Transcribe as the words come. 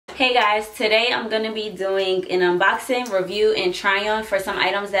Hey guys, today I'm going to be doing an unboxing, review, and try on for some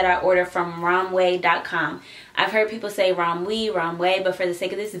items that I ordered from ROMWE.com. I've heard people say ROMWE, but for the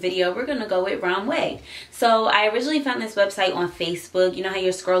sake of this video, we're going to go with ROMWE. So I originally found this website on Facebook. You know how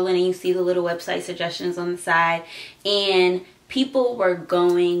you're scrolling and you see the little website suggestions on the side, and people were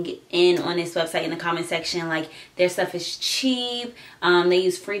going in on this website in the comment section like their stuff is cheap, they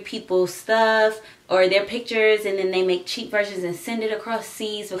use free people stuff or their pictures, and then they make cheap versions and send it across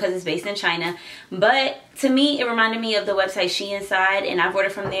seas because it's based in China. But to me, it reminded me of the website Inside, and I've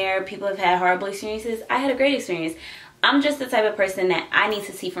ordered from there. People have had horrible experiences. I had a great experience. I'm just the type of person that I need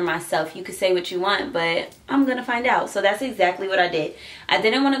to see for myself. You could say what you want, but I'm gonna find out. So that's exactly what I did. I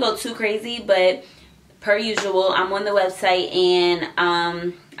didn't want to go too crazy, but per usual, I'm on the website and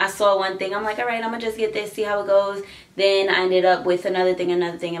I saw one thing. I'm like, all right, I'm gonna just get this, see how it goes. Then I ended up with another thing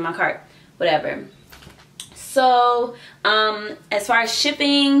in my cart, whatever. So as far as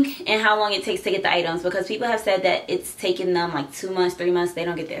shipping and how long it takes to get the items, because people have said that it's taken them like 2 months, 3 months, they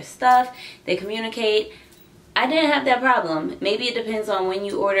don't get their stuff, they communicate. I didn't have that problem. Maybe it depends on when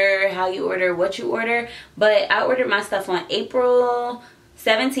you order, how you order, what you order, but I ordered my stuff on April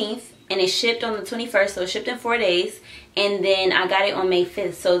 17th and it shipped on the 21st, so it shipped in 4 days, and then I got it on May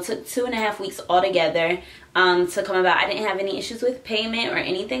 5th, so it took 2.5 weeks altogether to come about. I didn't have any issues with payment or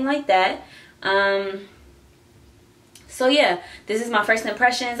anything like that. So yeah, this is my first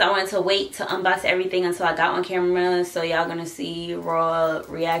impressions. I wanted to wait to unbox everything until I got on camera, so y'all gonna see raw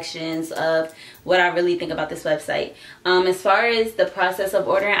reactions of what I really think about this website. As far as the process of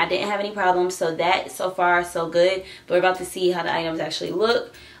ordering, I didn't have any problems, so that so far so good. But we're about to see how the items actually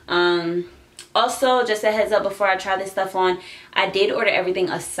look. Also, just a heads up before I try this stuff on, I did order everything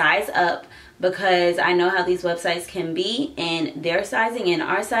a size up because I know how these websites can be, and their sizing and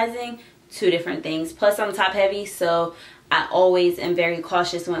our sizing, two different things. Plus I'm top heavy, so I always am very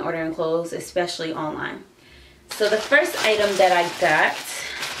cautious when ordering clothes, especially online. So the first item that I got,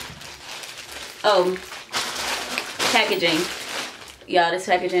 packaging. Y'all, this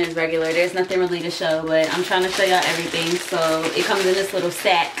packaging is regular. There's nothing really to show, but I'm trying to show y'all everything. So it comes in this little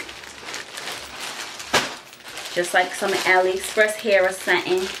sack, just like some AliExpress hair or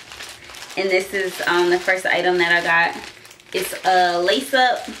something. And this is the first item that I got. It's a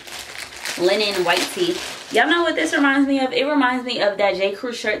lace-up linen white tee. Y'all know what this reminds me of? It reminds me of that J.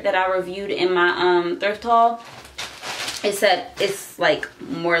 Crew shirt that I reviewed in my thrift haul. It's like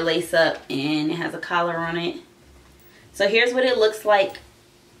more lace up and it has a collar on it. So here's what it looks like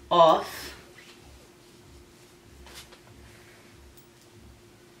off.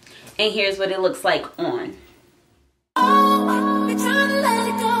 And here's what it looks like on. Oh, we're trying to let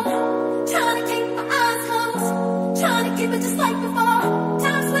it go. Trying to keep my eyes closed. Trying to keep it just like before.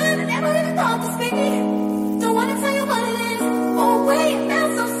 Times when I never even thought to speak. Don't want to tell you what it is. Oh wait, now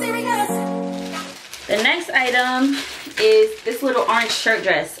so serious. The next item is this little orange shirt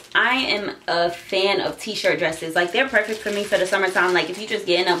dress. I am a fan of t-shirt dresses. Like, they're perfect for me for the summertime. Like, if you just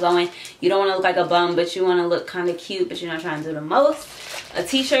getting up going, you don't want to look like a bum, but you want to look kind of cute, but you're not trying to do the most. A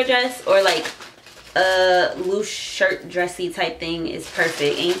t-shirt dress or like a loose shirt dressy type thing is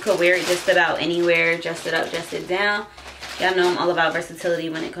perfect, and you could wear it just about anywhere. Dress it up, dress it down. Y'all know I'm all about versatility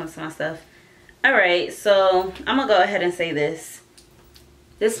when it comes to my stuff. Alright, so I'm gonna go ahead and say this.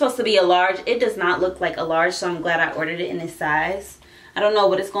 This is supposed to be a large. It does not look like a large, so I'm glad I ordered it in this size. I don't know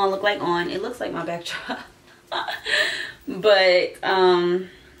what it's gonna look like on. It looks like my backdrop. But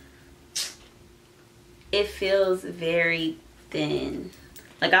it feels very thin.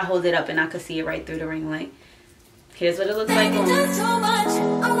 Like, I hold it up and I could see it right through the ring light. Here's what it looks like on.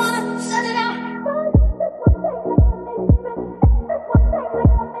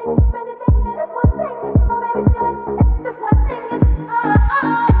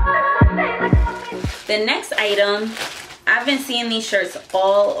 The next item, I've been seeing these shirts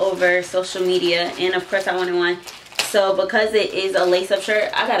all over social media, and of course I wanted one. So because it is a lace-up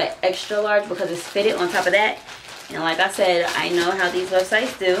shirt, I got an extra large because it's fitted on top of that. And like I said, I know how these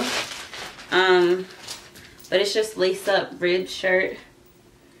websites do. But it's just lace-up rib shirt.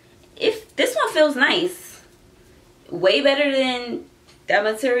 If this one feels nice, way better than that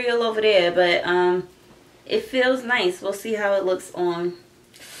material over there, but it feels nice. We'll see how it looks on.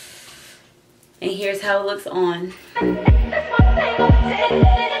 And here's how it looks on.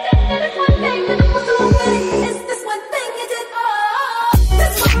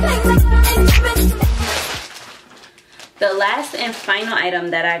 The last and final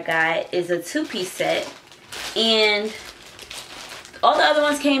item that I got is a two-piece set. And all the other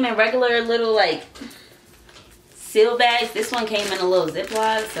ones came in regular little like seal bags. This one came in a little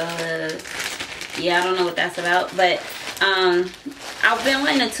Ziploc, so yeah, I don't know what that's about. But I've been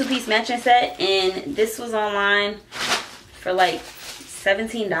wanting a two-piece matching set, and this was online for like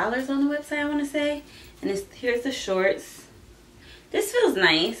 $17 on the website, I want to say. And here's the shorts. This feels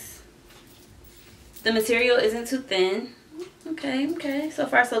nice. The material isn't too thin. Okay, so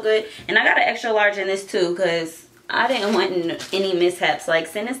far so good. And I got an extra large in this too, because I didn't want any mishaps. Like,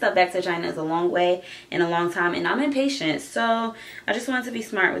 sending stuff back to China is a long way and a long time, and I'm impatient, so I just wanted to be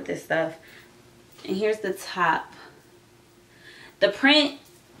smart with this stuff. And here's the top. The print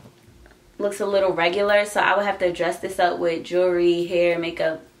looks a little regular, so I would have to dress this up with jewelry, hair,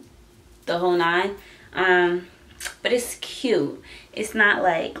 makeup, the whole nine. But it's cute. It's not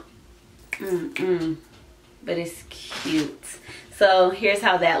like but it's cute. So here's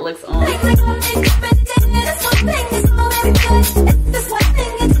how that looks on.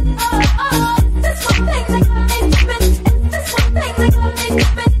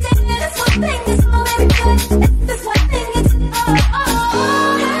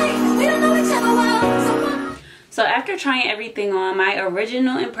 So after trying everything on, my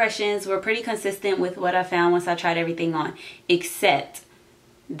original impressions were pretty consistent with what I found once I tried everything on, except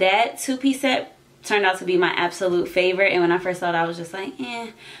that two-piece set turned out to be my absolute favorite. And when I first saw it, I was just like,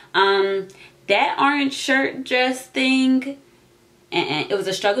 that orange shirt dress thing, it was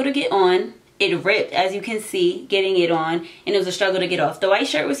a struggle to get on. It ripped, as you can see, getting it on, and it was a struggle to get off. The white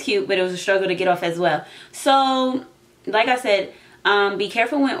shirt was cute, but it was a struggle to get off as well. So like I said, be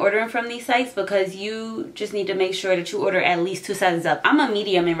careful when ordering from these sites, because you just need to make sure that you order at least 2 sizes up. I'm a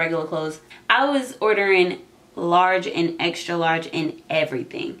medium in regular clothes. I was ordering large and extra large in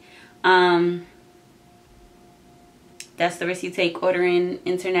everything. That's the risk you take ordering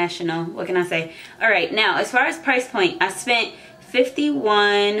international. What can I say? All right, now as far as price point, I spent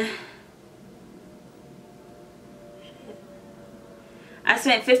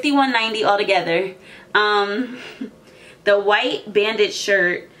 $51.90 altogether. The white banded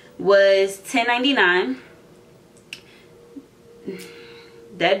shirt was $10.99.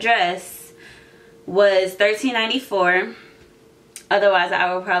 That dress was $13.94. Otherwise,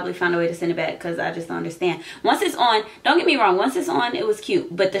 I would probably find a way to send it back, because I just don't understand. Once it's on, don't get me wrong, once it's on, it was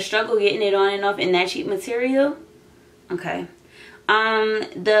cute. But the struggle getting it on and off in that cheap material, okay.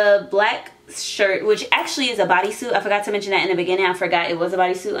 The black shirt, which actually is a bodysuit. I forgot to mention that in the beginning. I forgot it was a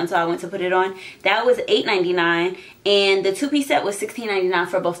bodysuit until I went to put it on. That was $8.99. And the two-piece set was $16.99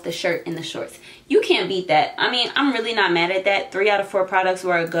 for both the shirt and the shorts. You can't beat that. I mean, I'm really not mad at that. 3 out of 4 products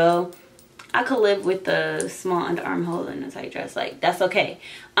were a go. I could live with the small underarm hole in the tight dress. Like, that's okay.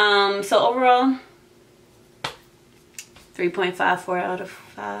 So overall, 3.5, 4 out of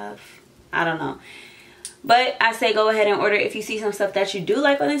 5. I don't know. But I say go ahead and order if you see some stuff that you do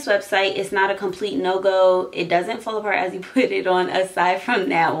like on this website. It's not a complete no-go. It doesn't fall apart as you put it on, aside from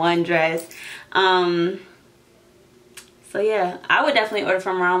that one dress. So yeah, I would definitely order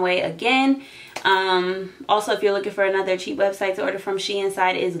from ROMWE again. Also, if you're looking for another cheap website to order from, Shein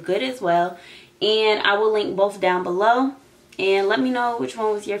site is good as well. And I will link both down below. And let me know which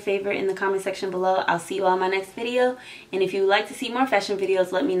one was your favorite in the comment section below. I'll see you all in my next video. And if you would like to see more fashion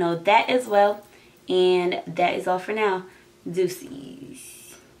videos, let me know that as well. And that is all for now.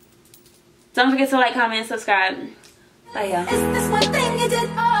 Deuces. Don't forget to like, comment, and subscribe. Bye, y'all.